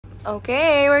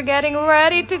Okay, we're getting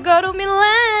ready to go to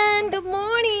Milan. Good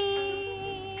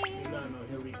morning. Milano,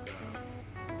 here we go.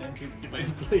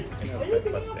 10:55 flight.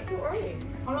 So early.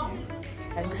 How long?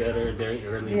 It's better very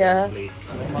early Yeah. than late.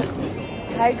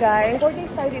 Hi guys. 4 days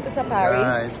tayo dito sa Paris.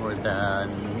 Guys, we're done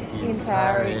In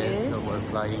Paris. So we're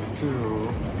flying to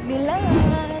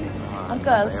Milan.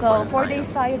 Uncle, so 4 days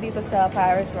tayo dito sa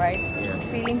Paris, right? Yes.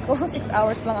 Feeling ko 6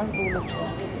 hours lang ang tulog ko.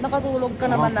 Nakatulog ka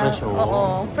naman na. Fresh,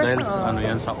 Oo. Fresh dahil na. ano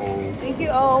yan sa O. Thank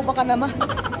you, oh. Baka naman.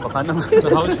 Baka naman.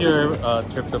 So how's your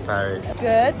trip to Paris?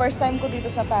 Good. First time ko dito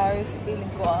sa Paris.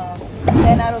 Feeling ko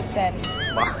 10 out of 10.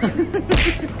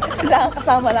 Kailangan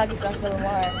kasama lagi sa Uncle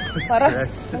Mhar.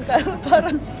 Stress.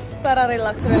 Para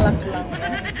relax lang yan.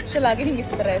 Siya lagi hindi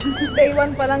stress. Day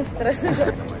 1 pa lang stress.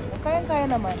 Kaya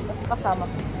naman. Basta kasama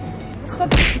ko. Basta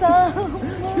kasama kita.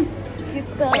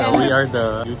 So we are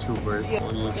the YouTubers.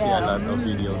 So you'll see a lot of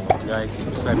videos. Guys,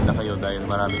 subscribe na kayo dahil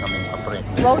marami kaming kapre.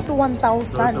 Road to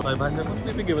 1,000. 500.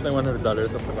 Bibigyan mo tayong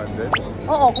 $100 of 500.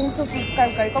 Oo, kung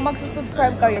subscribe kayo. Kung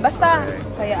magsusubscribe kayo. Basta,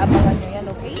 kaya abangan nyo yan,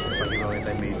 okay? Pag-iwawin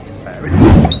tayo made in Paris.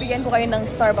 Bibigyan ko kayo ng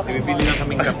Starbucks. Bibili lang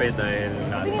kaming kape dahil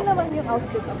Tingin naman yung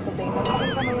outfit of the day.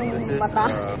 Nakita mo yung this is mata.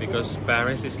 because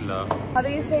Paris is love. How do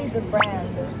you say the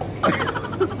brand?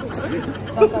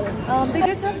 They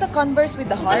just have the Converse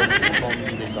with the heart.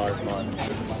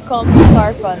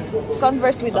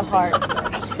 Converse with the heart.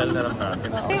 Spell na lang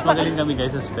natin. Mas magaling kami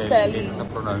guys sa spelling kaysa sa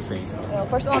pronunciation.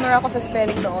 First honor ako sa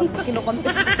spelling noon.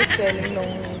 Kinukontest ko sa spelling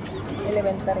nung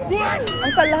elementary.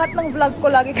 Ang lahat ng vlog ko,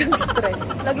 lagi kang stress.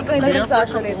 Lagi kang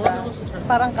nagsasalita.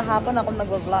 Parang kahapon ako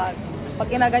nag-vlog. Pag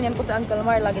ginaganyan ko sa Uncle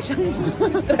Mhar, lagi siyang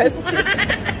stress.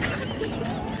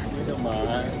 Ito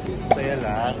naman. Saya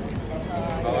lang.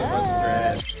 Bawal pa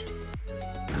stress.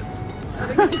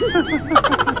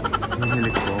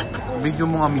 Nahilig ko. Video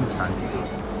mo nga minsan.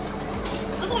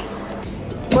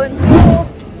 Bonjour!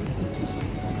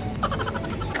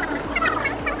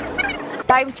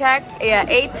 Time check, yeah,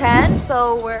 8:10,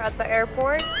 so we're at the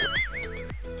airport.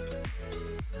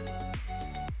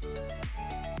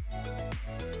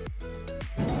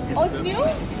 Oh, it's new?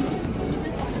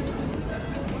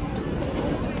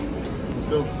 Let's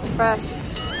go. Fresh.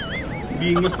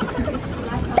 Being I'm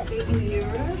updating you.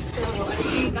 So I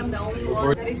think I'm the only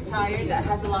one that is tired, that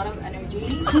has a lot of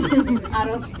energy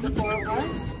out of the 4 of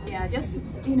us. Yeah, just,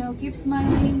 you know, keep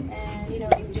smiling and, you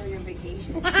know, enjoy your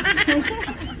vacation.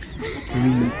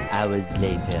 3 hours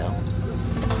later.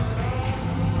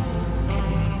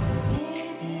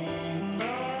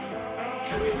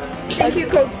 Thank you,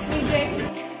 Coach CJ.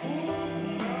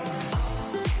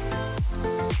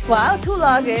 Wow, 2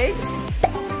 luggage.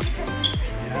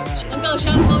 yeah. Uncle,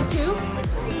 shampoo too?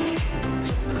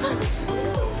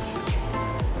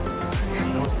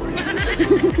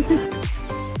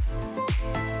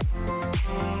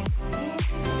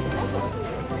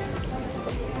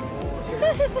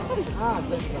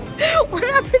 What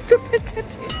happened to pretend?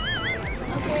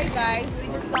 Okay guys, we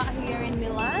just got here in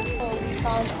Milan. So we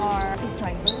found our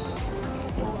triangle.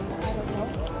 I don't know.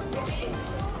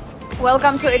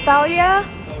 Welcome to Italia.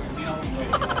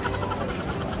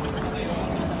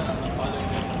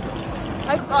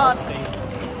 I thought.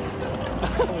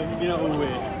 Hindi na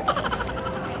uwi.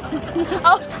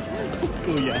 Oh.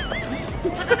 Kuya.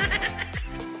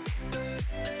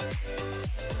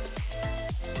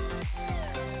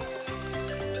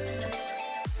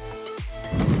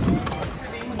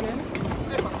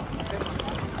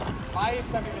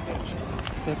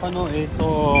 Stefano is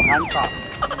so handsome.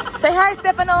 Say hi,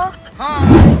 Stefano. Hi!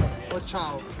 Or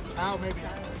ciao. Ciao, maybe.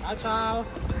 Ciao.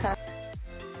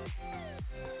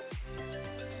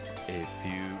 A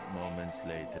few moments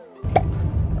later.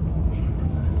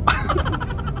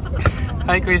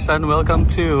 Hi, Christian. Welcome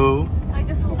to. I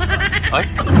just woke up. Hi.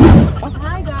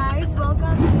 Hi guys,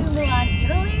 welcome to Milan,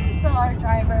 Italy. So our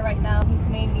driver right now, his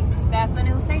name is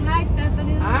Stefano. Say hi,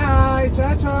 Stefano. Hi!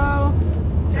 Ciao, ciao.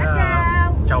 Ciao,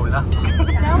 ciao. Ciao lang.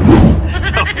 Ciao.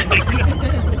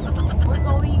 We're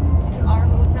going to our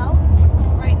hotel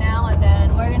right now, and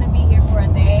then we're gonna be here for a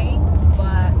day.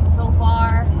 But so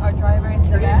far, our driver is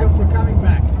the Reason best. for coming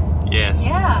back. Yes.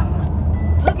 Yeah.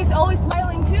 Look, he's always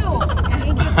smiling too. And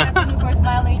thank you, Stefano, for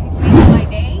smiling. He's making my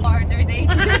day, or their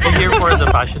day too. We're here for the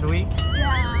fashion week.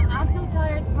 Yeah, I'm so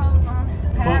tired from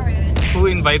Paris. Who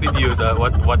invited you?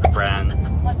 What brand?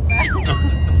 What brand?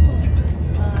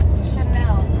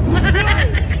 Chanel.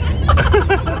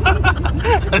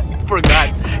 Forgot.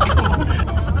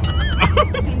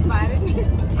 He invited me.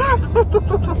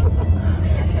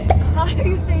 How do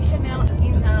you say Chanel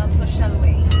in a social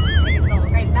way? Ganito.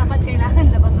 Dapat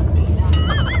kailangan labas ang tila.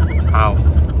 How?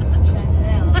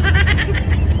 Chanel.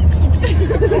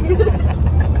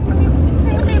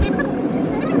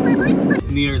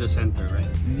 near the center, right?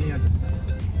 Near the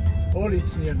center. All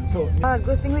it's near the so.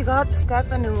 Good thing we got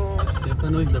Stefano.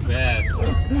 Stefano is the best.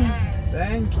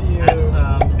 Thank you.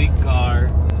 Handsome, big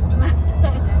car,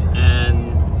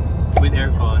 and with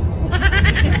aircon.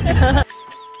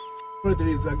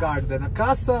 There is a garden, a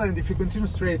castle, and if you continue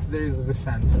straight, there is the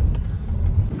center.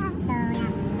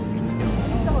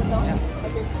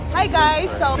 Hi guys,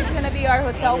 so this is gonna be our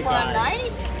hotel for a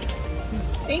night.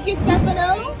 Thank you,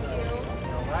 Stefano.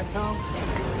 Welcome.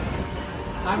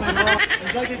 Hi, my mom.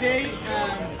 Enjoy the day,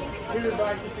 and we will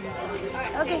buy to finish.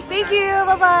 Okay, thank you.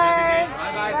 Bye-bye.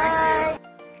 Bye-bye. Bye.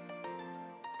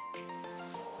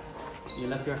 You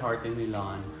left your heart in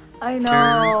Milan. I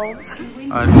know.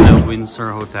 At the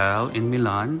Windsor Hotel in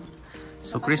Milan.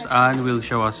 So Chris Ann will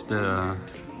show us the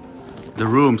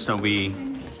rooms that we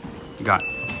got.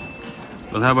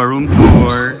 We'll have a room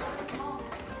tour.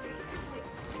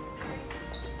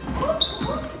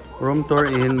 Room tour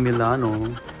in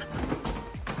Milano.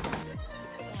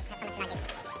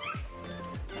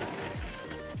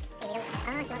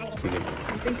 Sige.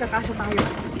 I think kakasya tayo.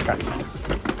 Kasya.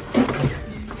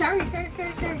 Carry.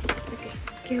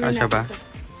 Okay. Kasya ba?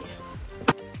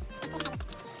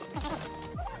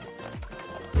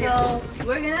 So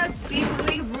we're gonna be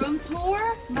doing room tour,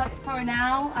 but for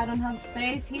now I don't have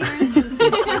space here. Just to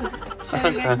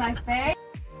show you guys my face.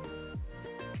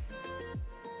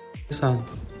 Saan?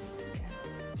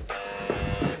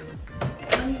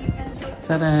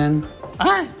 Saran.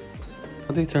 Ah!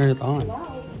 How do you turn it on?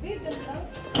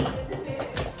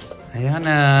 Ayan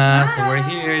na. So we're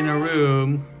here in a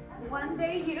room. One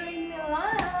day here in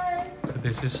Milan. So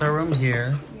this is our room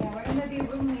here. Yeah, we're gonna be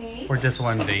roommates. For just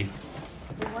one day.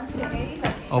 One day.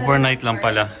 Overnight lang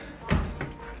pala.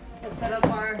 Let's set up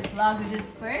our luggages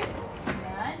first.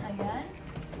 Ayan.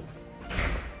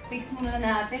 Fix muna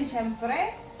natin,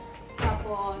 syempre.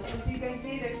 Tapos, as you can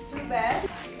see, there's 2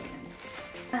 beds.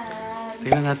 And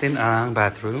Tingnan natin ang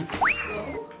bathroom.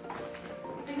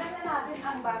 tingnan na natin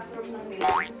ang bathroom ng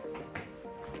Milan.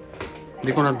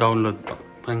 Hindi ko na-download pa.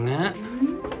 Pa nga.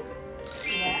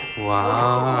 Yeah.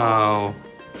 Wow.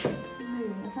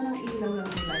 Nasaan ang ilaw ng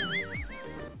Milan?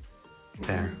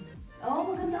 There. Oh,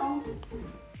 maganda oh.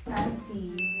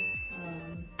 Fancy.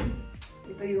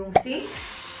 Ito yung sink.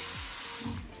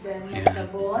 Then, may Yeah.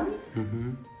 sabon.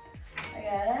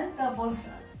 Ayan. Tapos,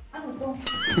 ano to?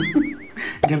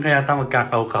 Diyan kaya ata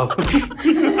magkakaw-kaw. Oh,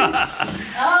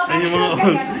 Ayun yung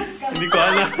mga... Hindi ko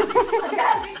alam.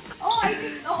 Oh, I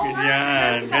think, oo nga.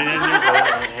 Ganyan. Ganyan yung...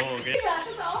 Oo, okay.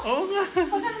 Oo nga.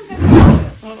 Pagkaroon ka ng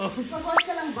butt? Mag-wash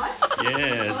ka ng butt?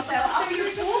 Yes. So, after you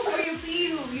poop or you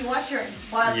pee, you wash your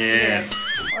butt Yes.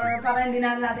 here. Or para hindi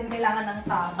na natin kailangan ng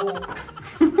tabo.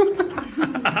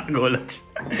 Gulat.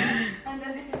 And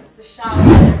then this is the shower.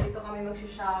 Dito kami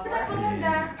mag-shower. Ito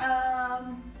maganda.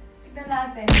 Tignan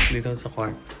natin. Dito sa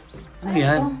kwarto. Ano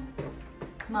yan?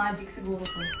 Magic siguro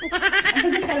to.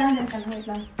 Ang ka lang. Wait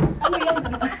lang. Ano yan?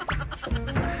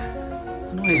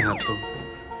 Ano kaya ito?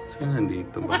 So,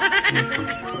 nandito ba? Ano ito?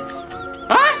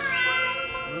 Ah!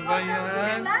 Ano ba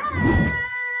yan?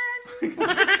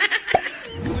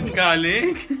 Ang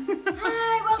galing.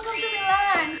 Hi! Welcome to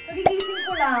Milan! Nagigising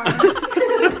ko lang.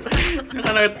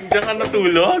 Diyan ka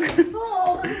natulog?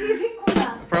 Oo, nagigising ko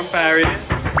lang. From Paris?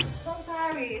 From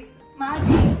Paris.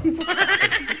 Magic.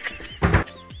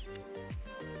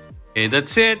 Okay,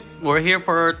 that's it. We're here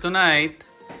for tonight.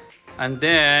 And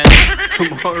then,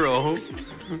 tomorrow,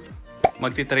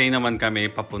 magti-train naman kami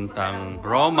papuntang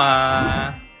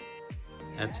Roma.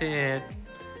 That's it.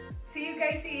 See you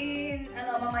guys in,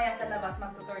 mamaya sa labas.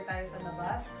 Magtutour tayo sa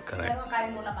labas. Correct. Pero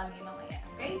kain muna kami mamaya,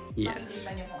 okay? Yes.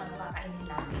 Makikita nyo kung ano kakainin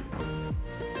namin.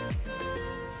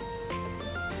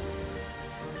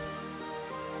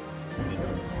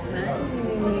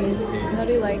 Nice. How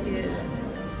do you like it?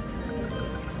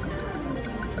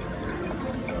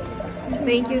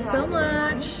 Thank you so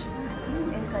much.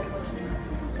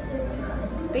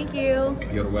 Thank you.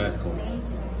 You're welcome.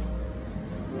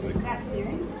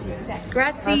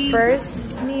 Grazie. Our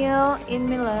first meal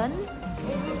in Milan.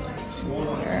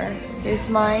 Here's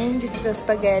mine. This is a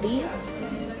spaghetti.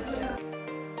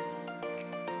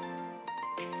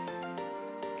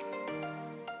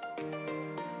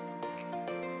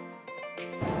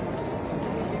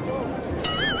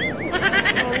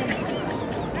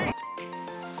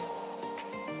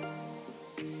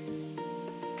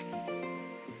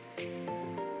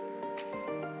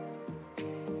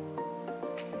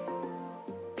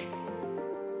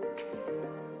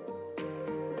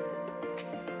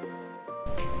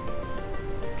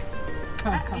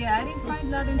 Yeah, I didn't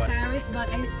find love in Paris, but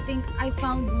I think I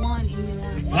found one in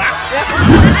Milan.